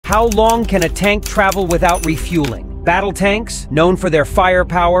How long can a tank travel without refueling? Battle tanks, known for their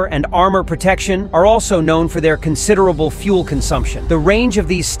firepower and armor protection, are also known for their considerable fuel consumption. The range of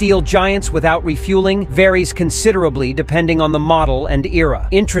these steel giants without refueling varies considerably depending on the model and era.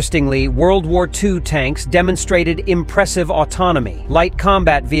 Interestingly, World War II tanks demonstrated impressive autonomy. Light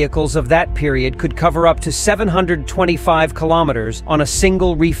combat vehicles of that period could cover up to 725 kilometers on a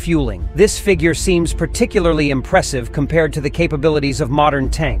single refueling. This figure seems particularly impressive compared to the capabilities of modern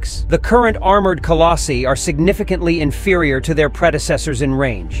tanks. The current armored colossi are significantly inferior to their predecessors in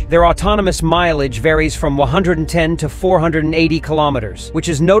range. Their autonomous mileage varies from 110 to 480 kilometers, which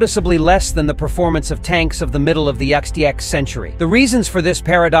is noticeably less than the performance of tanks of the middle of the 20th century. The reasons for this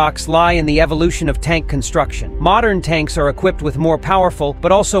paradox lie in the evolution of tank construction. Modern tanks are equipped with more powerful,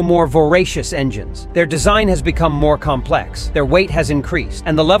 but also more voracious engines. Their design has become more complex, their weight has increased,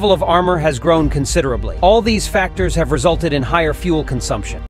 and the level of armor has grown considerably. All these factors have resulted in higher fuel consumption.